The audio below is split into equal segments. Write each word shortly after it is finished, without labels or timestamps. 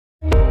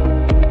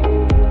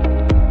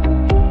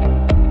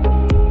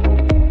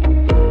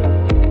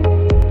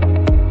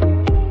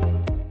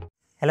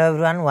Hello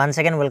everyone one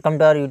second welcome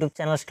to our YouTube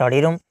channel study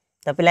room.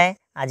 तो पिलाए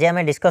आज आम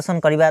डिस्कसन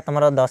करवा तुम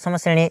दशम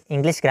श्रेणी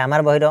इंग्लिश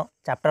ग्रामर बहीर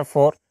चैप्टर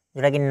 4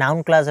 जोटा कि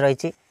नाउन क्लास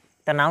रही।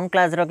 तो नाउन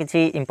क्लास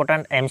किसी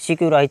इंपोर्टेंट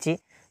एमसीक्यू रही।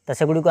 तो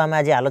सेगुड़ी आम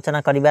आज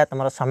आलोचना करवा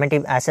तुम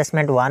समेटिव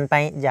आसेसमेंट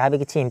 1 जहाँ भी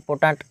किसी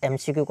इंपोर्टेंट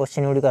एमसीक्यू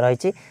क्वेश्चन गुड़िक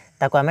रही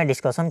आम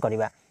डिस्कसन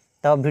करवा।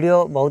 तो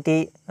वीडियो बहुत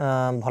ही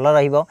भल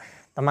रही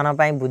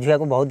तुम बुझा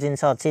बहुत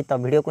जिनस अच्छी। तो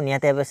वीडियो को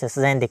निहाती शेष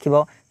जाए देख।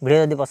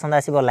 वीडियो जब पसंद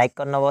आसो लाइक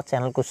करनब,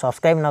 चैनल को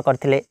सब्सक्राइब न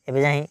करते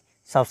जाए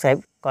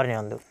सब्सक्राइब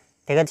करनी।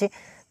 ठीक अच्छे।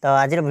 तो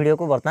आज वीडियो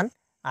को बर्तमान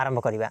आरंभ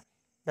करवा।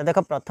 तो देख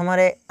प्रथम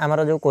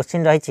आमर जो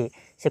क्वेश्चन रही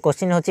से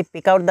क्वेश्चन हूँ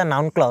pick out the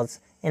noun clause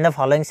in the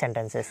following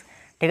sentences.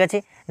 ठीक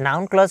अच्छे।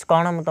 नाउन क्लज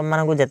कौन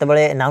तुमको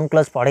जिते नाउन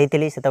क्लज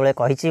पढ़ाई से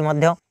कही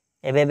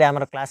एवं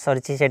आमर क्लास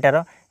सरी सेटार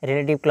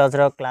रिलेटिव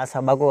क्लजर क्लास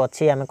हवाक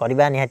अच्छी आम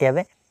करवा निहाती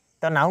भाव।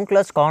 तो नाउन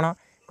क्लज कौन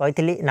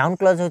कही नाउन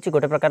क्लज हूँ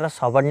गोटे प्रकार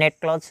सबऑर्डिनेट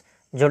क्लज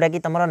जोटा कि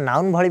तुम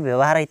नाउन भली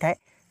व्यवहार होता है,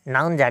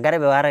 नाउन जगार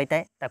व्यवहार होता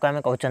है, ताको आम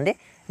कहते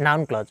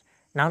noun clause.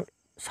 Noun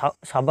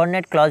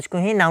subordinate clause को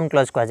ही नाउन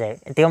क्लज कहुए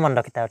ये मन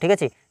रखी था। ठीक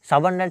अच्छे।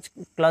 सबऑर्डिनेट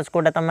क्लज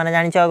कोटा तुम मैंने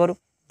जान आगु।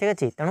 ठीक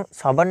अच्छे। तेणु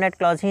सबऑर्डिनेट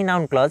क्लज ही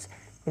नाउन क्लज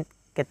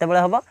केत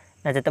हम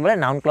ना जिते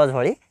नाउन क्लज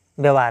भली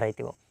व्यवहार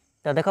हो।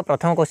 तो देख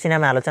प्रथम क्वेश्चन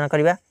आम आलोचना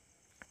करवा।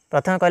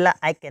 प्रथम कहला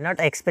I can not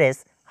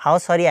express how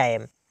sorry I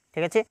am.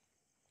 ठीक अच्छे।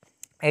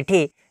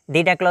 एठी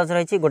दीटा क्लज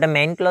रही गोटे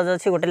मेन क्लज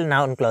अच्छी गोटे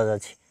नाउन क्लज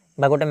अच्छी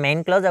गोटे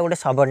मेन क्लज आ गोटे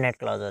सबऑर्डिनेट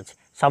क्लज अच्छी।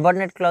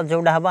 सबऑर्डिनेट क्लज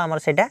जोटा हम आमर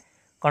सेटा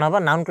कौन हम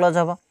नाउन क्लज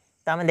हम।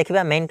 तो आम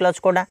देखा main clause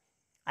Kota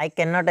I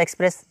can not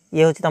express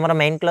ये हूँ तुम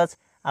मेन क्लज।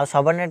 आ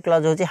सबऑर्डिनेट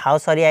क्लज हूँ हाउ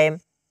सॉरी आई एम।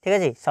 ठीक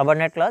अच्छे।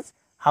 Subordinate clause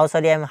how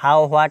sorry I am,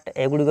 how what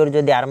एगुड़िक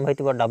जब आरंभ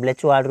हो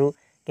डब्ल्यूएच वार्ड रु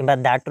कि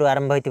दैट रु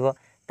आरंभ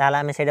होता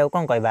आम से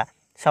कौन कहवा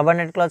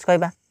सबऑर्डिनेट क्लज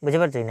कहवा।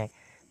 बुझीपार कि नहीं।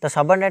 तो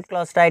सबऑर्डिनेट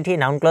क्लजटा ये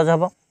नाउन क्लज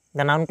हम।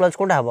 तो नाउन क्लज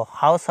कोटा हम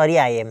हाउ सॉरी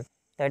आई एम।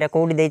 तो यहाँ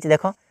कौटी देख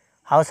देख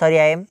हाउ सॉरी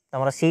आई एम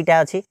तुम सीटा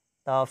अच्छी।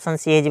 तो ऑप्शन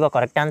सी हो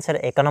करेक्ट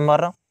आंसर 1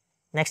 नंबर।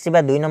 नेक्स्ट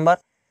जा 2 number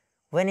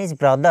when his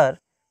brother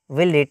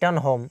will return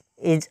home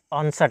is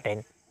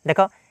uncertain. देख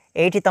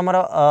ये तुम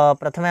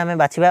प्रथम आम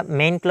बाछा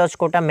main clause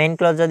Kota main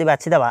clause जब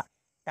बाछीदे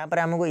तापर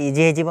आमको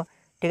इजी हो।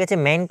 ठीक अच्छे।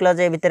 मेन क्लज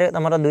ए भितर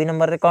तुम 2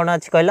 नंबर कौन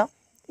अच्छी कहल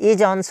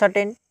इज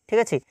अनसर्टेन। ठीक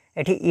अच्छे।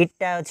 ये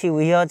इटा अच्छी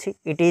वी अच्छी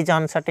इट इज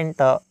अनसर्टेन।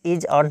 तो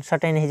इज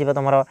अनसर्टेन हो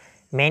तुम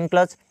मेन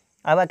क्लज।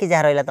 आ बाकी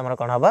जहाँ रहा तुम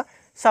कौन हम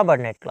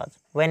subordinate clause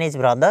when his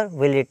brother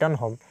will return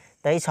home.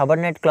 तो ये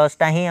सबऑर्डिनेट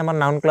क्लजटा ही आम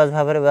नाउन क्लज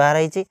भाव में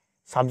व्यवहार होती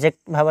सब्जेक्ट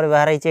भाव में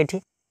व्यवहार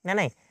होती ना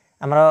नहीं।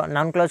 आमर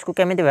नाउन क्लज को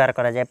केमी व्यवहार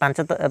कराए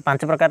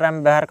 5 प्रकार आम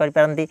व्यवहार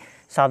करपारती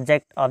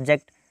subject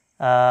object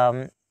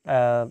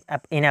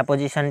in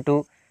opposition to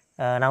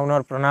noun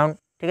और प्रोनाउन।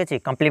 ठीक अच्छे।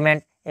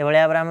 कम्प्लीमेंट ये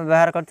भाव आम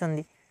व्यवहार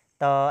करते।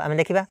 तो आम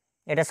देखा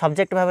यहाँ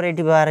सब्जेक्ट भाव में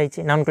व्यवहार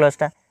होती नाउन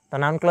क्लजटा। तो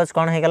नाउन क्लज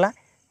कौन होगा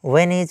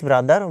when his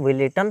brother will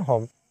return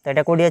home. तो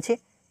यहाँ कौटी अच्छी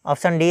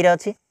ऑप्शन डी रे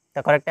अच्छी।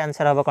 तो करेक्ट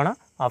आंसर हम कौन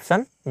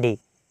option D.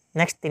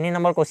 Next 3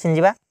 number question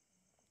जावा।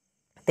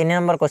 3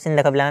 नंबर क्वेश्चन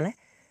देख पे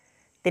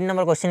 3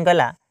 नंबर क्वेश्चन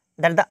कहला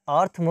that the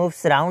earth moves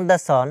round the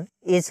sun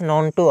is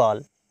known to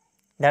all.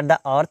 that the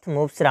earth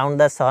moves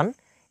round the sun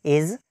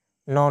is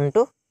known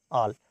to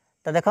all.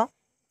 तो देख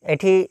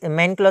ये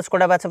main clause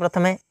Kota बाछ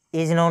प्रथम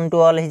is known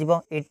to all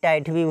हो इटा ये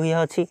भी हुई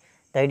अच्छी।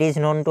 तो it is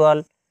known to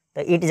all.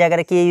 तो इट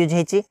जगह किए यूज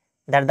होती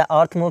that the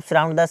earth moves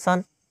round the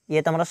सन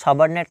ये तुम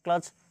सबऑर्डिनेट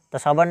क्लज। तो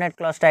सबऑर्डिनेट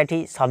क्लजटा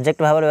ये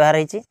सब्जेक्ट भाव में व्यवहार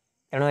होती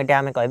तेणु ये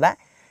आम कहवा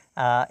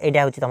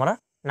यहाँ हूँ तुम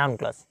नाउन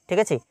क्लज। ठीक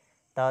अच्छे।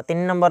 तो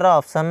 3 नंबर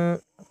ऑप्शन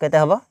केते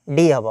हम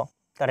डी हम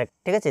करेक्ट।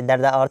 ठीक अच्छे। That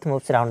the earth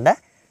moves round the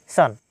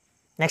sun.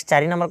 Next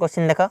 4 number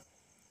question देख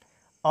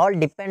all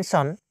depends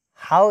on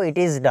how it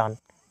is done.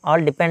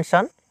 All depends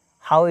on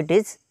how it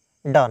is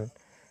done.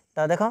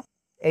 तो देख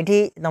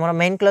ये तुम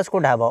मेन क्लज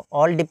कोटा हम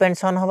ऑल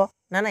डिपेंड्स ऑन हम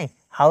ना नहीं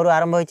हाउ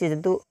आरंभ होती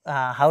जेतु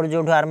हाउ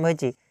जो आरंभ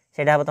होती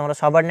हम तुम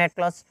सबऑर्डिनेट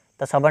क्लज।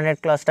 तो सबऑर्डिनेट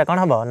क्लजटा कौन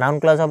हम नाउन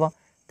क्लज हम।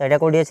 तो यहाँ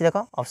कौटी अच्छी देख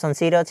ऑप्शन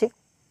सी रे अच्छी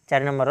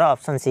 4 नंबर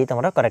ऑप्शन सी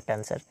तुम करेक्ट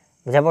आंसर।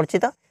 बुझा पड़ी।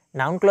 तो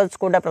नाउन क्लज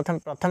कोटा प्रथम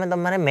तुम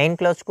मैंने मेन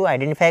क्लज को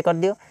आइडेंटिफाई कर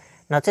दियो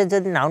नचे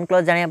जब नाउन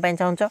क्लज जानापी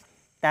चाहूँ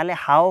ताले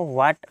हाउ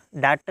व्हाट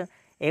दैट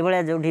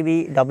ये जो भी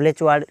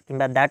डब्ल्यूएच वार्ड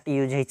कि दैट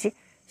यूज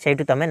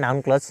होती तुम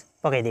नाउन क्लज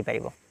पकई पार।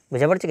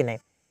 बुझा पड़ी कि नहीं।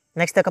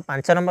 नेक्स्ट देख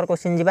 5 नंबर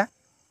क्वेश्चन जावा।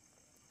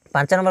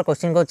 5 नंबर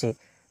क्वेश्चन कहूँ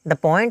the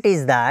point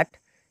is that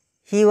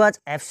he was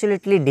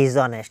absolutely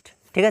dishonest.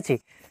 ठीक अच्छे।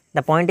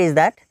 The point is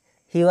that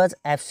he was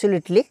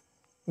absolutely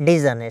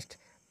dishonest.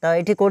 तो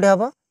ये कौटे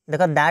हम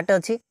देख दैट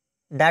अच्छी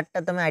दैटा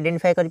तुम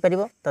आइडेंटिफाई कर पार।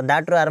 तो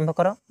दैट रु आरंभ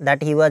कर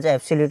that he was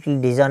absolutely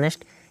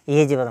dishonest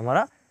ये तुम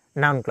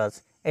नाउन क्लज।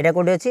 यहाँ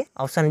कौटी अच्छी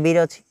ऑप्शन बी रे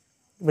अच्छी।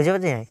 बुझे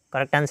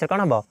करेक्ट आंसर कौन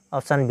हम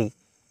option B.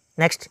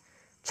 Next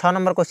 6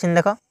 number question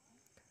देख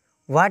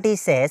what he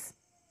says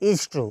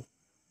is true.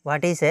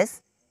 What he says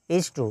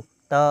is true.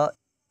 तो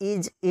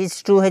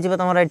इज ट्रू हो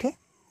तुम ये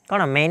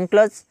कौन मेन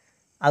क्लज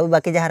आउ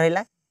बाकी जहाँ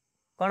रहा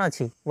कौन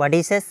अच्छी व्हाट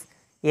ही सेज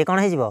ये कौन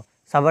हो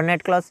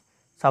सबऑर्डिनेट क्लज।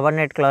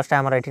 सबऑर्डिनेट क्लजटा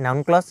आमर ये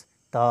नाउन क्लज।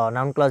 तो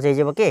नाउन क्लज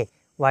हो किए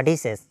व्हाट ही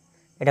सेज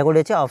यहाँ कौटी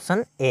अच्छे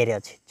ऑप्शन ए रे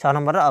अच्छी 6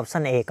 number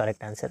option A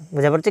correct answer.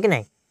 बुझा पड़े कि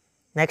नहीं।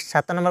 नेक्स्ट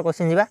 7 नंबर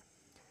क्वेश्चन जावा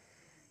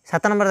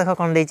 7 नंबर देख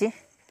कौन देछि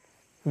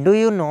do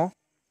you know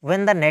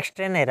when the next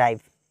train arrive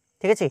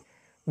ठीक अछि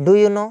डू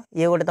यू नो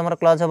ये गोटे तुम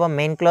क्लज हम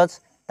मेन क्लज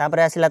तापर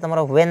आसला तुम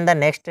when the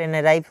next train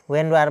arrive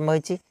when रु आरंभ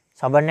होइछि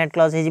सबऑर्डिनेट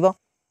क्लज हो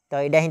तो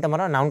यहाँ ही तुम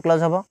नाउन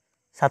क्लज हम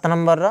 7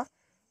 नंबर रो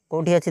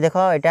कोठी अछि देख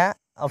एटा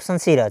ऑप्शन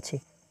सी रे अछि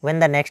when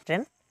the next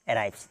train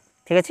arrives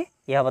ठीक अछि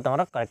ये हम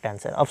तुम correct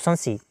answer option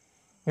C.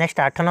 Next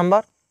 8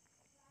 number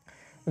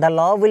the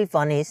law will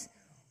punish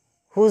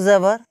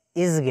हुजएवर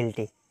is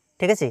guilty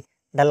ठीक अछि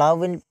the law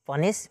will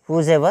punish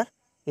हुजएवर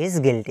is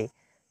guilty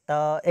तो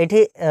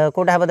एठी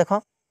कोटा हम देख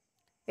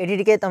एठी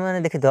टिके तुम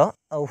देखि दो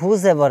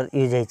हुजएवर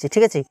यूज होइछि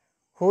ठीक अछि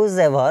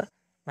हुजएवर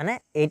माने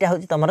एटा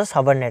होछि तुमरो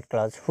सबऑर्डिनेट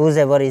क्लज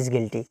हुजएवर इज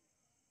गिल्टी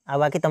आ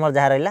बाकी तुमर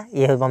जहा रहला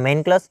ये हो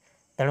मेन क्लज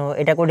तेणु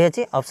एटा कोठी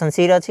अछि ऑप्शन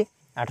सी रे अछि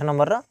 8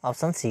 नंबर रो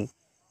ऑप्शन सी।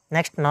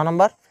 नेक्स्ट 9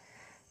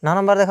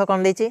 नंबर देख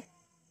कौन देछि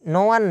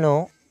no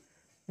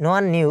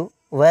one new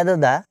whether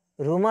the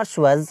rumours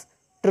was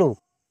true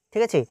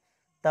ठीक अछि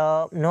तो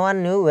no one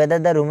new whether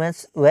the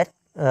rumours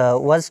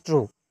was true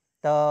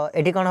तो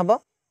एठी कौन हम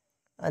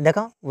देख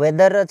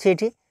वेदर अच्छी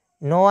एठी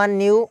no one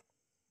new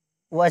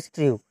was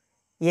true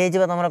ये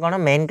जीव तुम कौन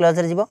मेन क्लज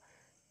रे जीव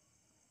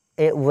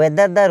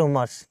वेदर द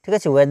रूमर्स ठीक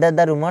अच्छे वेदर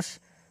द रूमर्स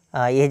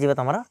ये जीव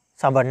तुम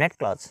सबऑर्डिनेट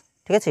क्लज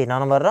ठीक अच्छे 9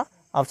 number row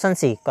option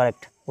C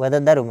correct whether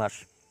the rumours.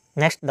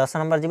 Next 10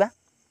 number जीवा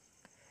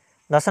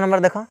 10 नंबर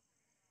देख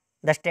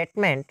the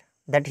statement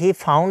that he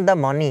found the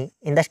money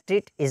in the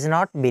street is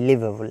not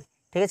believable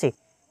ठीक अच्छे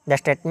the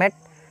statement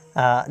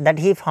that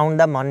he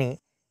found the money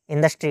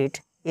in the street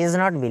is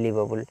not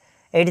believable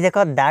ये देख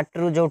that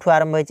रु जो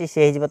आरंभ होइछि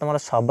से हो तुम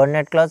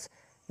subordinate clause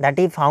that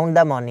he found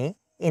the money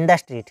in the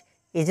street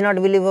is not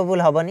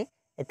believable हेनी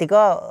एतिक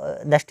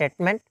द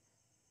स्टेटमेंट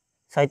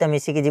सहित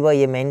मिसिकी जीव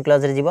ये मेन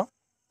क्लज रे जीव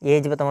ये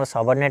जीव तुम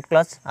सबऑर्डिनेट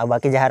क्लज आ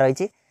बाकी जहाँ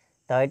रही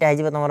तो यहाँ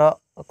हो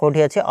तुम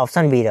कौटी अच्छे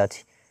ऑप्शन बी रे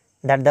अच्छी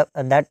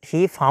that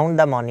he found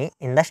the money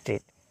in the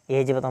street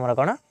ये जीव तुम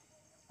कौन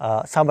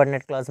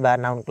सबऑर्डिनेट क्लज बा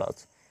नाउन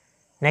क्लज।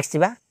 नेक्स्ट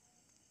जीवा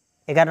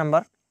 11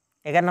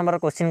 नंबर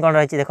क्वेश्चन कौन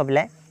रही देख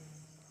पिला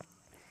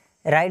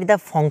right the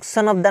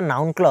function of the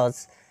noun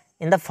clause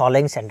in the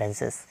following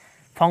sentences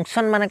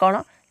function माने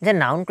कौन जे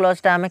नाउन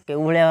क्लजटा आम के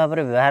भाव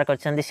में व्यवहार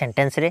कर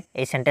सेंटेंस रे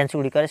ए सेंटेंस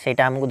गुड़िक से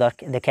आमको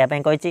देखापी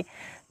कही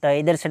तो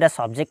इधर से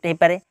सब्जेक्ट हो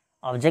पारे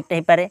ऑब्जेक्ट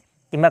हो पारे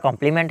कि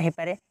कम्प्लीमेंट हो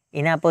पारे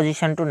इन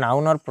अपोजिशन टू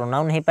नाउन और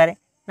प्रोनाउन हो पारे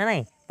ना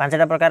नहीं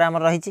 5टा प्रकार आम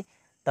रही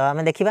तो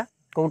आम देखा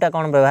कौटा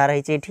कौन व्यवहार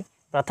होती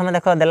प्रथम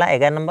देख देला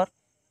 11 number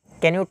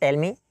can you tell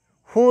me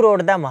who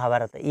wrote the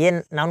Mahabharat ये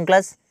नाउन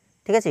क्लास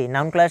ठीक अच्छे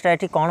नाउन क्लासटा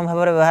ये कौन भाव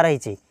में व्यवहार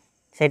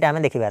होता आम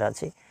देखार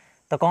अच्छे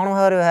तो कौन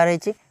भाव में व्यवहार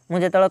होती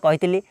मुझे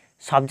कही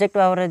सब्जेक्ट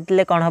भाव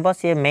में कौन हम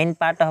सी मेन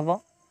पार्ट हम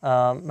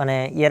माने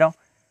ये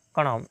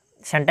कौन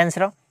सेंटेंस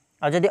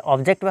और जदि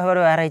ऑब्जेक्ट भाव में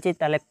व्यवहार होती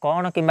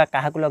कौन कि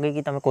क्या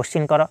लगे तुम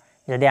क्वेश्चन कर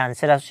जदि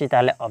आंसर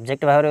आसुच्छी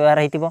ऑब्जेक्ट भाव में व्यवहार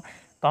हो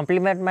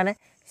कम्प्लीमेंट माने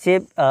सी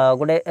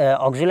गोटे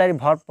ऑक्सिलरी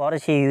वर्ब पर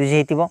सी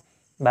यूज हो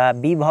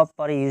बी वर्ब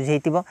पर यूज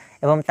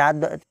हो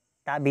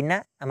ता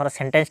बिना आमर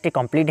सेंटेंस टी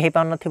कंप्लीट हो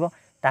पार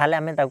नाल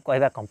आम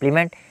कहवा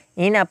complement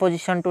in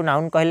opposition to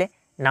noun कहले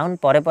नाउन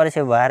पर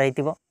से व्यवहार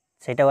हो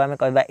सेटा आम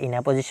कहवा इन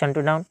अपोजिशन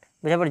टू नाउन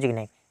बुझा पड़ी कि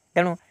नहीं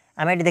तेणु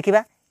आम ये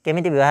देखा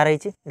केमी व्यवहार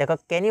होती देख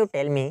can you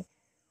tell me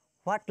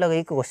what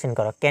लगे क्वेश्चन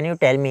कर can you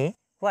tell me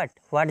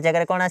what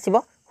जगह कौन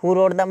आसो हु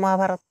रोड द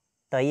महाभारत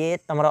तो ये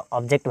तुम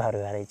ऑब्जेक्ट भाव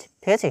व्यवहार होती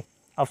ठीक अच्छे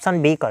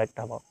ऑप्शन बी करेक्ट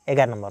हम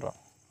 11 number.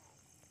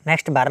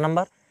 Next 12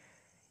 number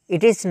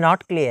it is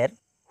not clear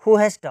who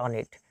has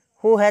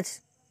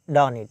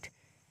done it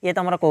ये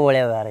तुम कौ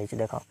भाया व्यवहार होती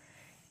देख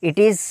इट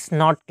इज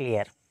नॉट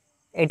क्लीयर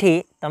एठी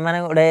तुम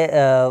मैंने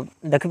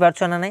गोटे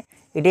देखिपार ना नहीं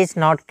it is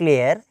not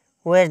clear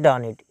who has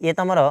done it ये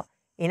तुम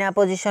इन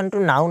अपोजिशन टू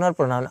नाउन और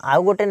प्रोनाउन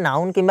आउ गोटे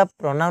नाउन कि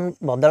प्रोनाउन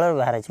बदल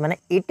व्यवहार होती माने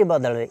इट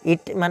बदल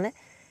इट माने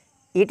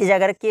इट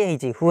जगह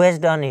किए हु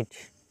हैज डन इट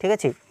ठीक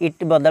अच्छे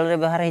इट बदल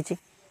व्यवहार होती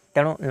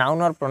तेणु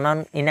नाउन और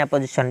pronoun in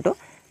opposition to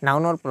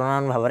noun और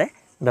प्रोनाउन भाव में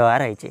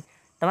व्यवहार होती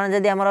तुमने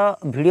जदि आम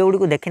वीडियो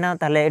गुड़ी देखना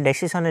ताले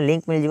डिस्क्रिप्शन में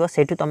लिंक मिल जाए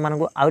से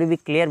तुमको आउरी भी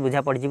क्लीयर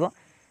बुझा पड़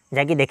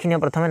जाकि देखनी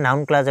प्रथम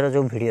नाउन क्लास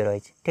जो वीडियो रही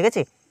ठीक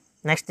अच्छे।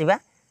 नेक्स्ट जीवा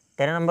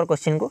 13 नंबर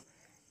क्वेश्चन को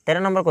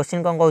 13 नंबर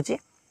क्वेश्चन कौन कहूँ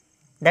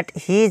that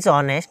he is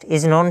honest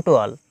is known to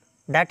all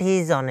that he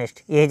is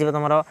honest ये हो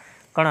तुम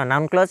कौन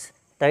नाउन क्लज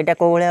तो यहाँ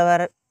कौ भाया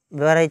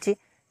व्यवहार होती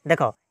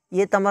देख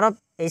ये तुम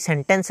ये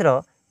सेंटेंस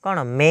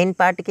कौन मेन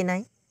पार्ट कि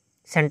नहीं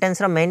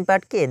सेंटेंस मेन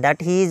पार्ट किए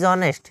दैट ही इज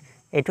ऑनेस्ट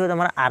एठू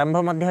तुम आरंभ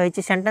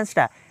होती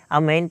सेंटेंसटा आ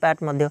मेन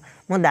पार्ट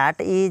मु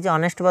दैट इज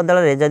ऑनेस्ट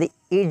बदल में जदि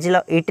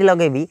it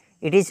लगेबी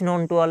it is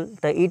known to all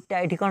तो इटा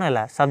ये कौन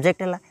है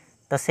सब्जेक्ट है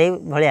तो से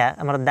भाया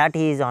आम दैट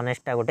ही इज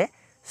ऑनेस्टा गोटे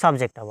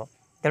सब्जेक्ट हम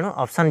तेणु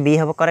ऑप्शन बी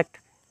हम करेक्ट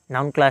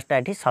नाउन क्लासटा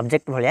ये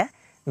सब्जेक्ट भाया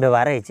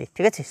व्यवहार होती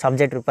ठीक अच्छे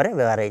सब्जेक्ट रूप में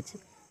व्यवहार होती।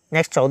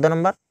 Next 14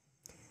 number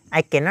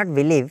I can not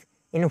believe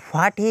in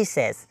what he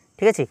says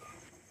ठीक अच्छे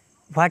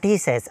what he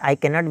says I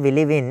can not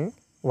believe in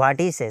what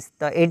he says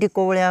तो ये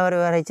कौ भाया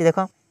व्यवहार होती देख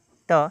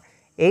तो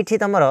ये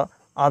तुम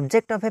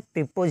ऑब्जेक्ट ऑफ ए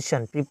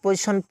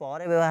प्रिपोजिशन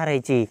पर व्यवहार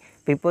होती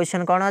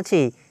प्रिपोजिशन कौन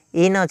अच्छी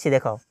इन अच्छी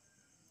देख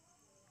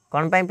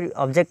कौन पाई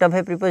ऑब्जेक्ट ऑफ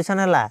ए प्रीपोजिशन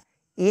है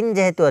इन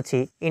जेहेतु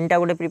अच्छी इनटा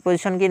गोटे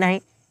प्रीपोजिशन कि नहीं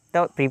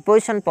तो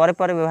प्रीपोजिशन पर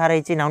व्यवहार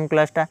होती नाउन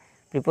क्लॉजटा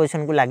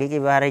प्रीपोजिशन को लगिक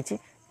व्यवहार होती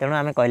तेणु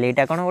आम कहले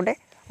यहाँ कौन गोटे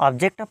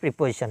ऑब्जेक्ट ऑफ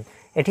प्रीपोजिशन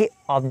एठी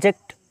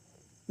ऑब्जेक्ट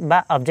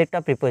बा ऑब्जेक्ट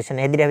ऑफ प्रीपोजिशन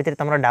ए दुटा भितर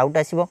तुम डाउट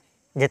आसो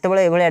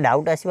जितेबाला ये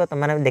डाउट आसो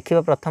तुमने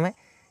देखो प्रथम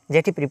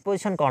जेठी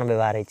प्रीपोजिशन कौन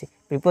व्यवहार होती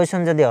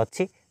प्रीपोजिशन जदि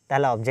अच्छी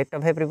ताहले ऑब्जेक्ट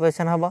ऑफ ए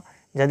प्रीपोजिशन हम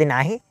जदि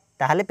नाही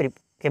ताहले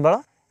केवल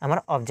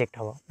आमर ऑब्जेक्ट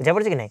हम बुझा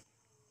पड़े कि नहीं।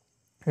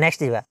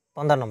 नेक्स्ट जा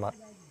 15 नंबर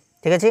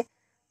ठीक अच्छे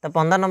तो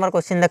 15 नंबर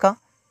क्वेश्चन देख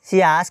सी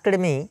asked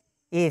me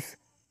if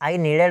I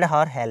needed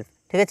her help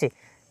ठीक अच्छे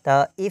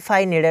तो if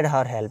I needed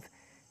her help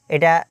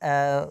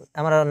यहाँ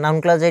आमर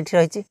नाउन क्लॉज ये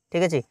रही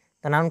ठीक अच्छे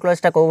तो नाउन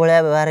क्लॉजटा कौ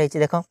भाया व्यवहार होती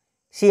देख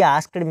सी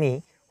आस्क्ड मी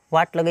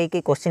व्हाट लगे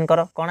क्वेश्चन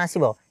कर कौन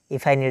आसो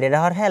if I needed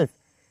her help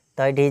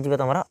तो ये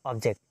तुम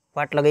ऑब्जेक्ट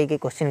व्हाट लगे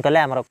क्वेश्चन कले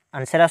आमर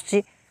आंसर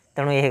आसुची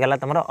तेणु ये गला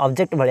तुम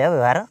ऑब्जेक्ट भाया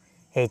व्यवहार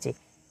होती।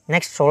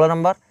 Next 16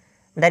 number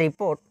the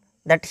report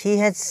that he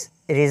has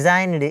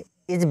रिजाइन्ड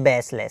is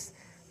baseless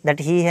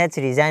that he has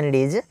रिजाइन्ड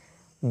is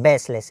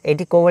baseless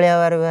ये कौ भाया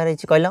व्यवहार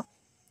होती कहल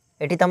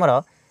ये तुम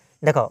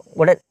देख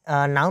गोटे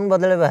नाउन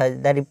बदल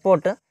the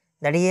report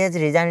that he has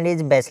रिजाइन्ड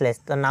is baseless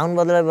तो नाउन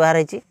बदल व्यवहार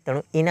होती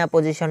तेणु in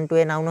opposition to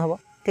a noun हम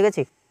ठीक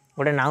अच्छे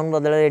गोटे नाउन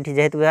बदल ये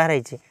जेहेतु व्यवहार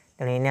होती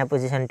तेणु in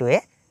opposition to a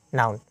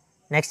noun.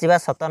 Next जा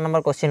 17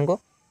 नंबर क्वेश्चन को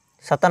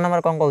 17 नंबर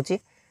कौन कहूँ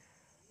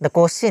the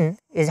question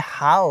is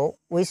how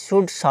we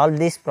should solve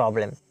this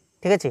problem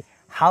ठीक अच्छे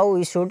how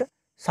we should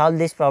solve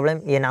this problem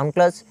ये नाउन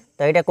क्लॉज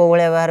तो यहाँ कौ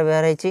भाया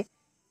व्यवहार होती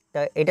तो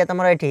यहाँ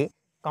तुम ये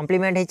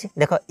कम्प्लीमेंट होती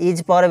देख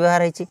इज पर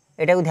व्यवहार होती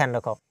यहाँ को ध्यान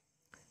रख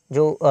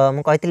जो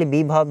मुझे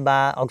बी भब बा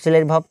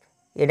ऑक्सिलरी भब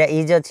यहाँ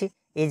इज अच्छी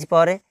इज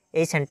पर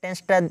ये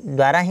सेंटेंसटा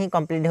द्वारा ही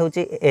कंप्लीट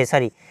होची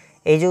सॉरी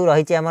ये जो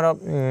रही आमर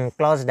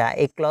क्लॉजटा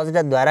ये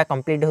क्लॉजटा द्वारा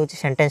कंप्लीट होची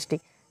sentence T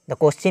the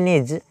question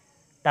is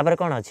तापर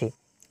कौन अच्छी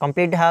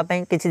कंप्लीट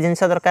हाँपाई किसी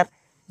जिनस दरकार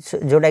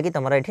जोटा कि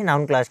तुम ये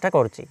नाउन क्लॉजटा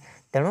करुच्ची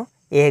तेणु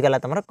ये गला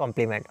तुम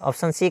complement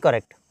option C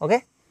correct okay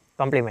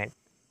complement.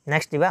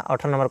 Next जा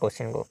 18 नंबर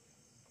क्वेश्चन को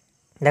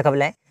देख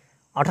पे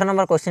 18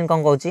 नंबर क्वेश्चन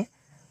कौन कहूँ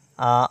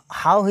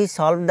how he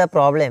solve the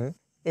problem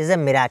is a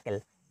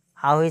miracle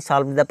how he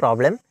solve the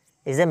problem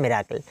is a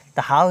miracle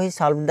तो how he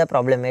solve the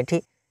problem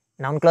ये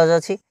noun clause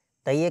अच्छी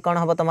तो ये कौन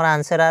हम तुम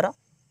आंसर आर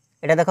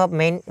यहाँ देख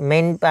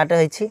मेन पार्ट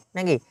होती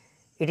ना कि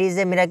it is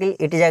a miracle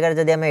it जगह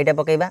जब आम यहाँ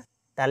पकईबा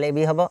ताले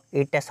भी हम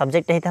इटा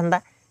सब्जेक्ट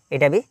होता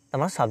यहाँ भी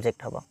तुम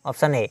सब्जेक्ट हम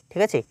ऑप्शन ए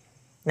ठीक अच्छे।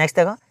 नेक्स्ट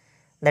देख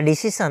the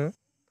decision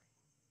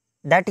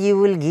that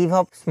you will give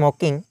up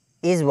smoking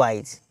is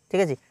wise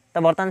ठीक अच्छे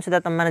तो बर्तमान सुधा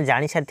तुम मैंने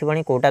जानी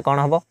सारी कौटा कौन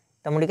हम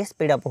तो मुझे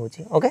स्पीड अप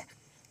होची okay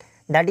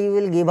that you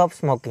will give up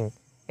smoking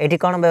ये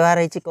कौन व्यवहार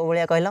होती कौ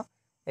भाया कहल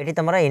ये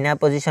तुम in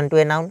opposition to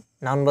a noun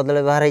noun बदल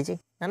व्यवहार होती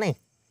ना नहीं।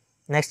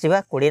 नेक्स्ट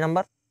जा 20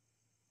 number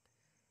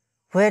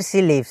where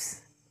she lives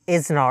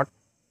is not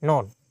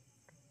known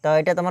तो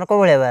यहाँ तुम कौ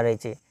भाया व्यवहार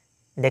होती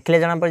देखले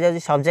जना पड़ जाए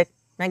सब्जेक्ट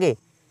ना कि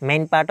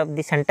main part of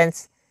the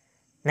sentence.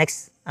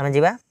 Next आम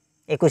जा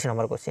 21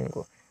 नंबर क्वेश्चन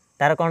को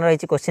तार कौन रही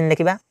क्वेश्चन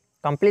देखा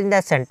complete the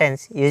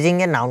sentence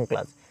using a noun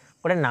clause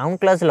गोटे नाउन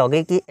क्लॉज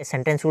लगे कि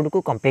सेंटेंस गुड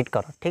को कंप्लीट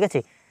कर ठीक अच्छे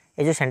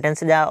ये जो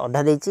सेंटेंस जहाँ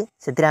अधा देती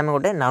से आम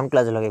गोटे नाउन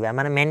क्लॉज लगे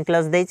माने मेन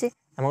क्लॉज देती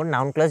आम गोटे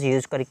नाउन क्लॉज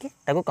यूज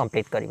करके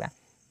कंप्लीट करवा।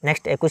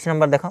 नेक्स्ट 21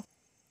 नंबर देख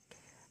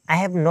I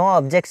have no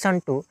objection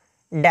to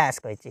dash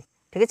कही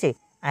ठीक अच्छे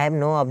I have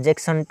no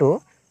objection to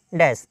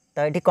dash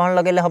तो ये कौन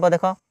लगे हम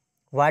देख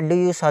व्हाट डू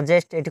यू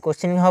सजेस्ट ये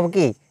क्वेश्चन हम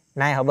कि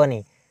ना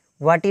हेनी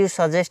व्हाट यू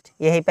सजेस्ट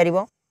ये हो पार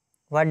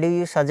व्हाट डू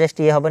यू सजेस्ट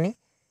ये हेनी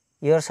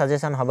योर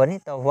सजेशन हेनी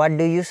तो व्हाट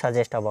डू यू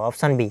सजेस्ट हम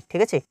ऑप्शन बी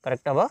ठीक अच्छे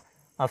करेक्ट हम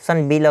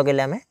ऑप्शन बी लगे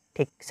आम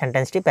ठीक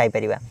सेंटेंस टी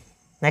पाइपर।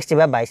 नेक्स्ट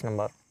जा 22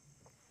 number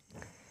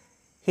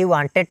he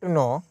wanted to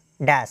know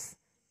dash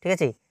ठीक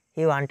अच्छे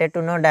he wanted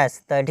to know dash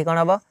तो ये कौन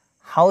हम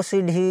how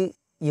should he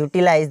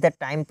utilise the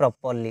time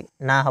properly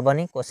ना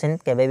हेनी क्वेश्चन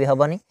केबे भी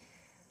हेनी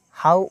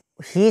how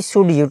he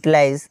should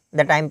utilise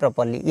the time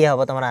properly ये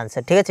हम तुम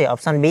आंसर ठीक अच्छे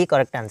ऑप्शन बी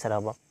करेक्ट आंसर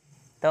हम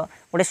तो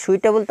गोटे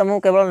सुइटेबल तुमको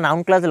केवल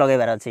नाउन क्लॉज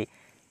लगेबार अच्छी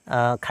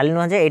खाली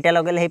नुह जे यहाँ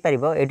लगे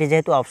हो ये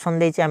जेहेतु ऑप्शन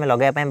देती आम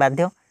लगाइए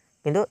बाध्य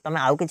किंतु तुम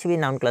आउ किसी भी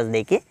नाउन क्लॉज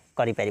देकी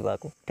करि परिबा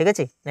को ठीक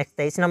अच्छे। Next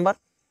 23 number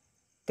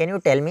can you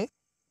tell me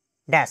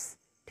dash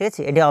ठीक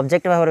अच्छे ये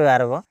ऑब्जेक्ट भाव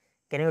व्यवहार हम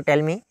can you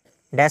tell me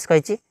dash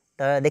कही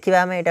तो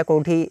देखा आम यहाँ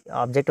कौटी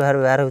ऑब्जेक्ट भाव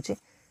व्यवहार होची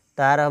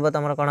तो यार हम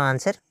तुम कौन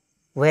answer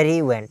where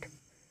he went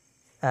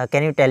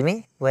can you tell me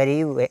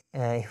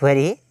where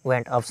he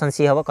went option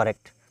C हम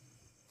करेक्ट।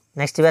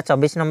 नेक्स्ट जा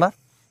 24 नंबर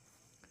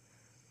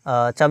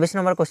 24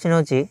 नंबर क्वेश्चन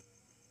होची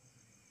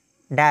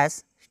डैश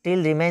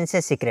स्टिल रिमेन्स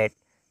ए सिक्रेट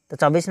तो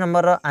 24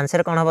 नंबर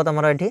आंसर कौन हम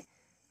तुम ये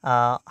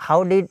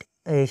how did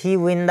he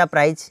win the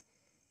prize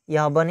ये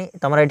हेनी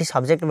तुम ये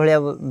सब्जेक्ट भाया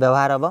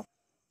व्यवहार हम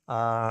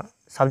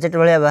सब्जेक्ट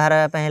भाया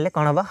व्यवहार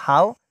कौन हम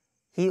how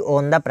he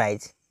own the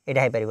prize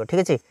यहाँ हो पार ठीक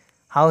अच्छे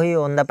how he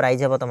own the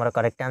prize हम तुम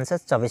correct answer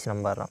 24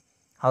 number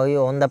how he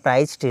own the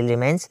prize still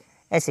remains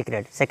A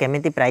secrete से केमी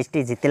प्राइज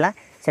टी जीतला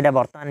से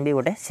बर्तमान भी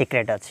गोटे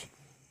सिक्रेट अच्छी।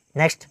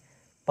 नेक्स्ट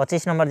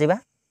 25 नंबर जा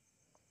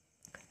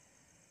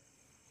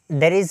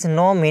there is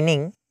no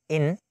meaning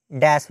in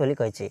dash बोली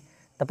कही।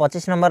 तो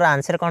 25 नंबर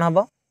आंसर कौन हम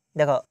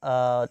देख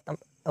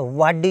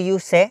व्हाट डू यू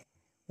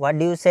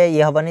से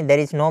ये हेनी there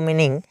is no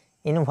meaning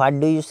in what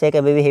do you से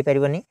केबे भी हो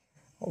पारिबनी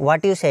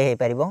व्हाट यू से हो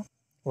पारिबो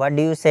व्हाट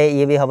डू यू से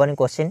ये भी हेनी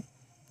क्वेश्चन।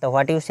 तो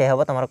व्हाट यू से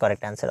हम तुम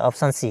करेक्ट आंसर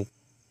ऑप्शन सी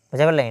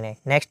बुझापड़ा कि नहीं।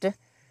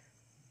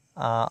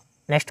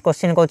 नेक्स्ट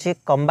क्वेश्चन कौन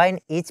combine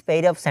each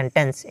pair of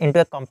sentence into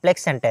a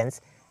complex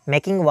sentence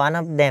making one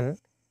of them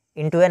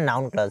into a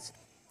noun clause.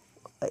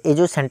 ये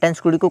जो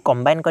सेंटेंस गुड़ी को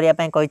कंबाइन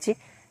करने कही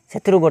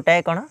से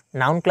गोटाए कौन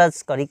नाउन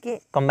क्लॉज करके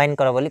कंबाइन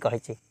कर बोली कही।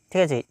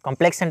 ठीक अच्छे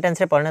कॉम्प्लेक्स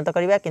सेंटेंस रे परिणत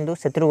करवा किंतु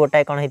से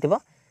गोटाए कौन हो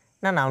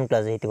ना नाउन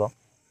क्लॉज हो।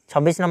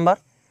 26 number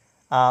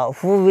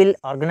who will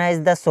organise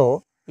the show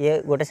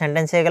ये गोटे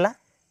सेंटेंस हो गला।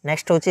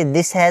 नेक्स्ट होची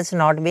this has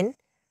not been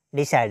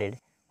decided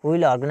who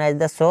will organise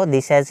the show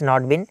this has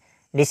not been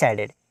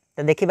decided.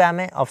 तो देखा आम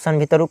ऑप्शन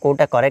भितर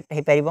कोटा करेक्ट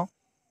हो पार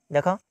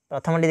देख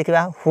प्रथम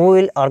देखा who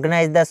will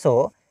organise the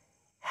show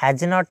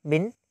has not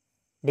been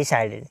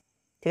decided.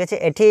 ठीक अच्छे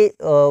एठी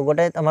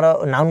गोटे तुम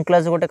नाउन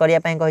क्लॉज गोटे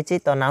करने कही।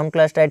 तो नाउन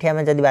क्लॉजटा ये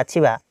आम जब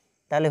बाछा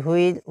ताले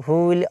who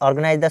will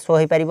organise the show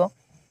हो पार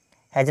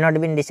हैज नॉट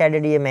बीन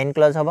डिसाइडेड ये मेन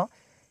क्लॉज हम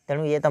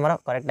तेणु ये तुम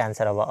करेक्ट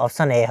आंसर हम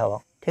ऑप्शन ए हम।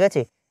 ठीक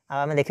अच्छे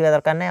आम देखा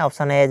दरकार नहीं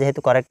ऑप्शन ए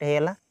जेहेतु करेक्ट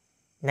होगा।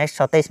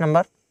 Next 27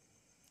 number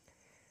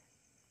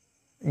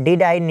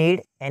did I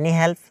need any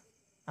help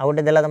आ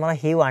गोटे देला तुम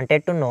he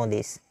wanted to know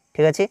this.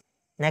 ठीक अच्छे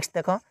नेक्स्ट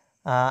देख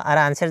आर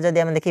आंसर जदि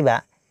आम देखा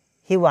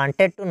he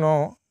wanted to know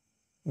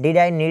did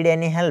I need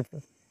any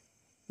help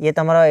ये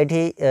तुम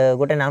ये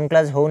गोटे नाउन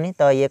क्लॉज होनी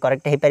तो ये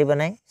करेक्ट हो पार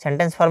ना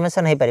सेंटेंस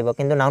फॉर्मेशन हो पार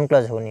किंतु नाउन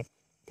क्लॉज होनी।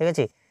 ठीक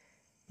अच्छे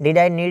did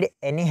I need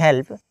any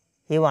help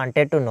he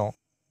wanted to know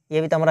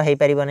ये भी तुम हो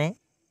पार ना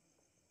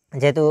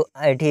जेहेतु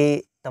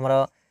ये तुम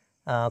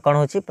कौन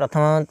हो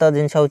प्रथम तो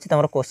जिनस हूँ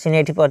तुम क्वेश्चन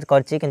ये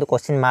कर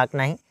क्वेश्चन मार्क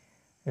ना।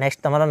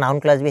 नेक्स्ट तुम नाउन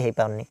क्लॉज भी हो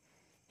पारनी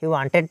he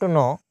wanted to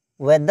know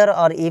whether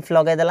और इफ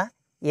लगेदेला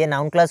ये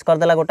नाउन क्लॉज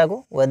करदेला गोटा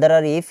को वेदर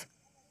और if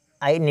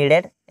I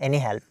needed any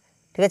help.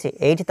 ठीक अच्छे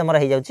ये तुम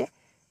हो जाऊँगी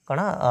कौन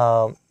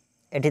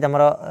ये तुम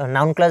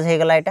नाउन क्लॉज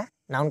होगला यहाँ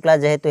नाउन क्लॉज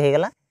जेहेतु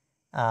होगला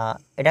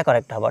यहाँ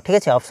करेक्ट हम। ठीक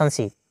अच्छे option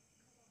C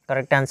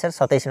correct answer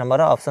 27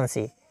 number option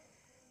C.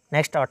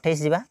 Next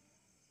 28 जावा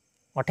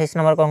 28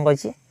 नंबर कौन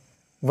कही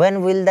when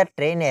will the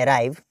train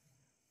arrive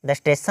the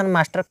station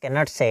master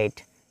cannot say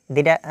it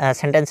दुटा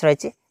सेंटेंस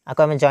रही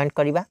आपको आम जॉइंट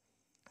करवा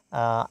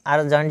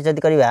आर जॉइंट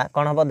जदि करवा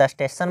कौन हम the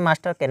station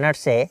master cannot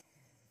say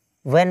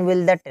when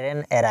will the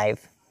train arrive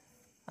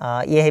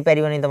ये हो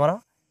पारनी तुम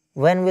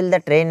when will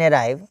the train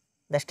arrive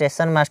the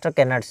station master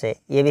cannot say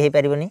ये भी हो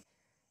पारनी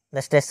the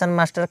station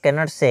master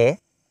cannot say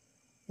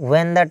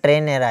when the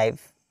train arrive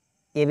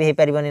ये भी हो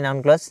पारनी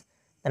noun clause.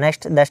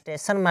 Next the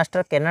station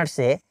master cannot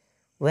say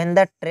when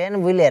the train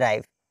will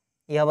arrive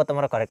ये हम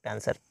तुम correct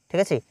answer.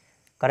 ठीक अच्छे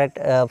करेक्ट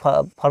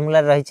फॉर्मूला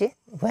रही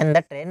when the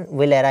train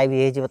will arrive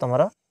ये हो तुम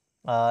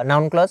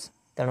नाउन क्लॉज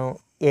तेणु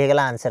ये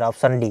होगा आंसर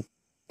ऑप्शन डी।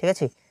 ठीक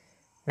अच्छे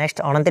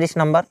next 29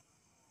 number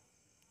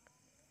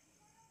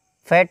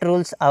fate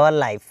rules our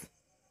life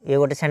ये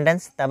गोटे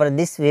सेंटेंस तापर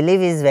this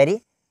believe is very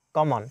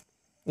common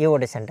ये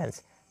गोटे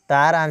सेंटेंस तो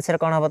आर आंसर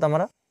कौन हम तुम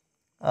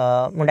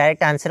मु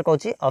डायरेक्ट आंसर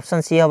कहूँ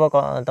ऑप्शन सी हम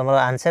तुम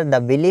answer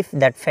the belief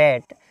that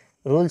fate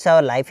rules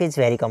our life is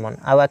very common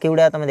आ बाकी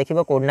गुड़ा तुम देख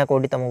कौटी ना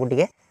कौटी तुमको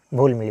टे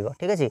भूल मिल।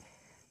 ठीक अच्छे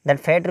that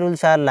fate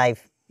rules our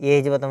life ये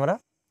हो तुम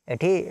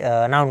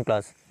ये नाउन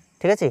क्लॉज।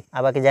 ठीक अच्छे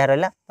आ बाकी जहाँ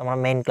रहा तुम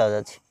मेन क्लॉज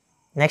अच्छी।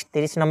 Next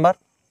 30 number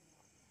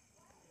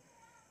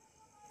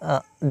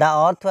the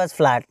earth was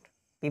flat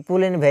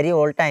people in very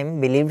old time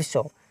believed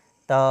सो।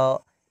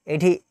 तो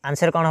ये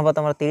आंसर कौन हम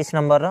तुम 30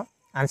 नंबर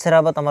आंसर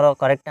हम तुम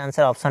करेक्ट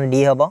आंसर ऑप्शन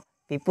डी हम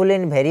people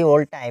in very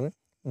old time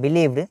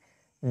believed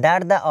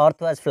that the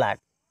earth was flat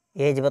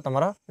ये हो तुम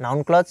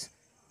नाउन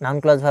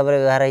क्लॉज भाव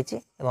व्यवहार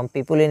होती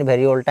people in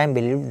very old time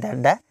believed that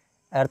the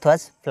earth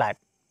was flat.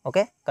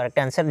 Okay correct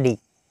answer D.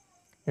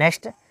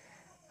 Next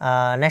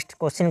next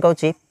question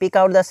कहूँ pick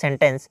out the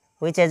sentence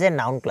which as a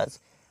noun clause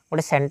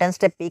गोटे sentence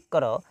टे pick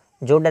कर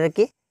जोटार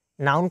कि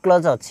noun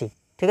clause अच्छी।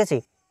 ठीक अच्छे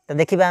तो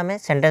देखा आम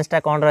सेंटेंसटा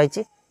कौन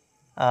रही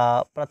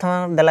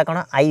प्रथम देला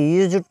कौन आई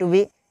use to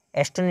be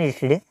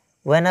astonished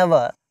when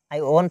ever I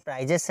own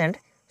prices and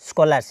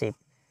scholarship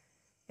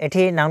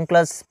एठी नाउन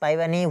क्लॉज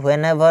पाइबानी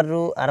व्हेन एवर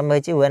रु आरंभ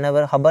होती व्हेन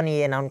एवर हेनी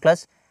ये नाउन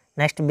क्लॉज।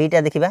 नेक्स्ट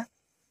बीटा देखा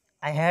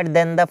I had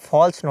then the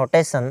false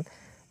notation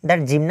that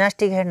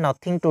gymnastic had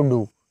nothing to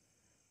do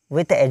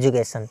with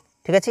education.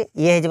 ठीक अच्छे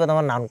ये हो तुम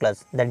noun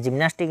clause that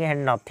gymnastic had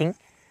nothing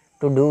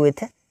to do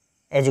with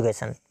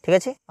education. ठीक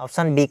अच्छे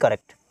option B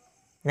correct.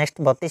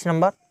 Next 32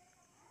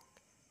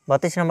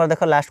 number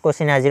देख last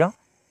question आज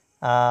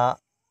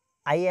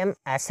I am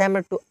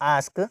ashamed to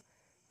ask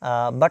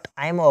but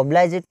I am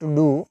obliged to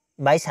do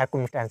by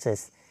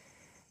circumstances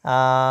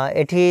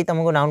एठी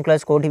तुमको नाउन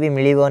क्लॉज कोठी भी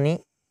मिलबनी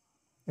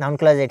noun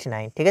clause एठी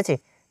नहीं। ठीक अच्छे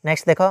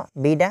नेक्स्ट देख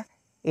beta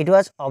it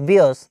was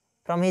obvious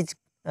from his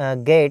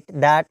get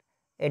that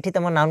एठी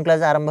तुम नाउन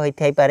क्लॉज आरंभ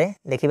होई पारे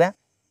देखिबा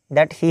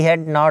that he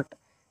had not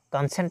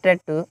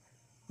concentrate to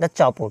the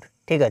चॉपवुड।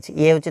 ठीक अच्छे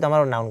ये हूँ तुम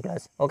noun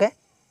clause. Okay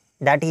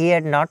that he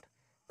had not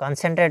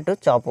concentrate to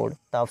chop wood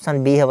तो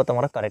ऑप्शन बी हे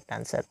तुम करेक्ट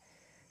आंसर।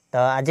 तो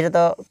आज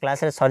तो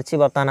क्लास रे सरची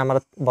बर्तमान आम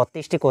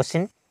 32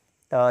 क्वेश्चन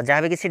तो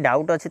जहाँ भी किसी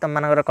डाउट अच्छी तुम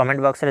मान कमेंट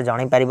बॉक्स रे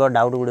जानी पारिबो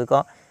डाउट गुड़िक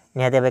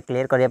निहाती भाव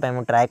क्लीयर करने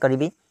मुझे ट्राए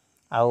करी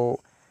आउ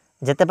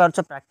जिते पार्छ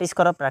प्रैक्टिस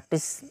कर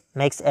प्रैक्टिस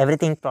मेक्स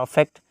एवरीथिंग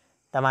परफेक्ट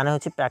ता माने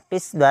होची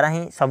प्रैक्टिस द्वारा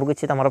ही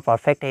सबकिछि तुम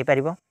परफेक्ट हो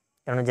पार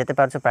तेणु जिते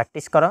पार्छ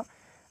प्रैक्टिस कर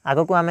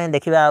आग को आम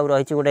देखा आउ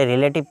रही गोटे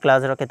रिलेटिव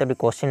क्लास केतोटी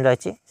क्वेश्चन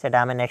रही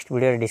आम नेक्स्ट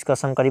वीडियो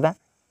डिस्कसन करवा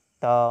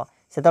तो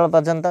से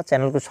पर्यंत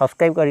चैनल को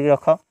सब्सक्राइब कर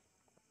रख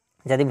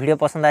जदि वीडियो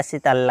पसंद आसी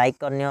लाइक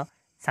करनियो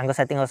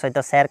सांगसाथी सहित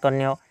शेयर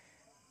करनियो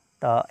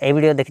तो ये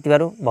वीडियो देखि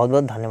बहुत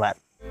बहुत धन्यवाद।